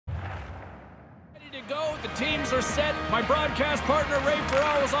To go. The teams are set. My broadcast partner, Ray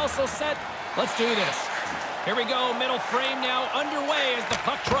Ferraro, is also set. Let's do this. Here we go. Middle frame now underway as the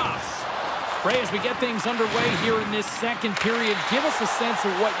puck drops. Ray, as we get things underway here in this second period, give us a sense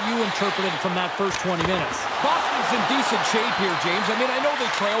of what you interpreted from that first 20 minutes. Boston's in decent shape here, James. I mean, I know they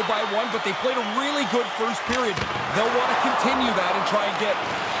trailed by one, but they played a really good first period. They'll want to continue that and try and get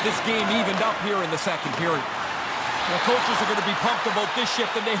this game evened up here in the second period. The coaches are going to be pumped about this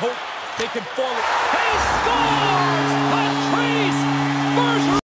shift, and they hope they can follow. He scores! Patrice Bergeron!